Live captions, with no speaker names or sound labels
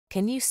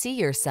Can you see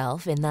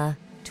yourself in the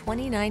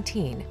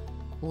 2019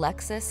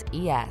 Lexus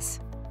ES?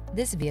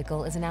 This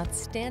vehicle is an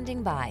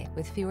outstanding buy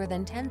with fewer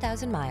than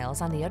 10,000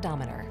 miles on the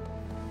odometer.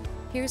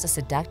 Here's a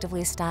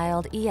seductively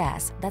styled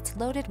ES that's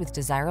loaded with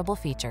desirable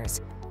features.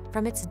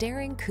 From its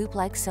daring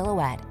coupe-like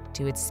silhouette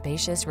to its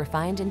spacious,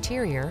 refined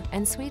interior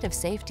and suite of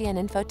safety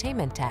and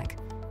infotainment tech,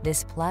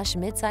 this plush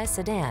midsize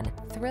sedan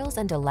thrills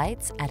and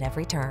delights at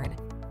every turn.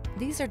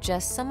 These are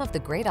just some of the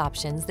great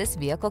options this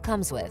vehicle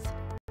comes with: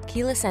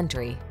 keyless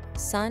entry,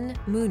 sun,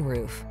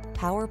 moonroof,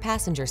 power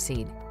passenger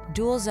seat,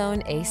 dual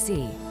zone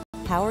AC,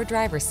 power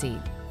driver seat,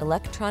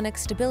 electronic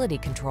stability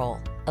control,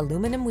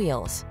 aluminum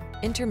wheels,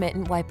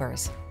 intermittent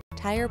wipers,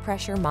 tire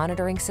pressure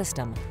monitoring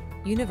system,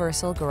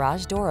 universal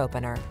garage door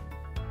opener.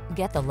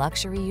 Get the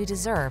luxury you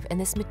deserve in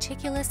this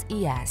meticulous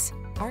ES.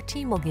 Our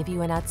team will give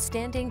you an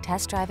outstanding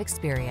test drive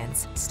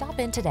experience. Stop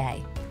in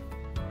today.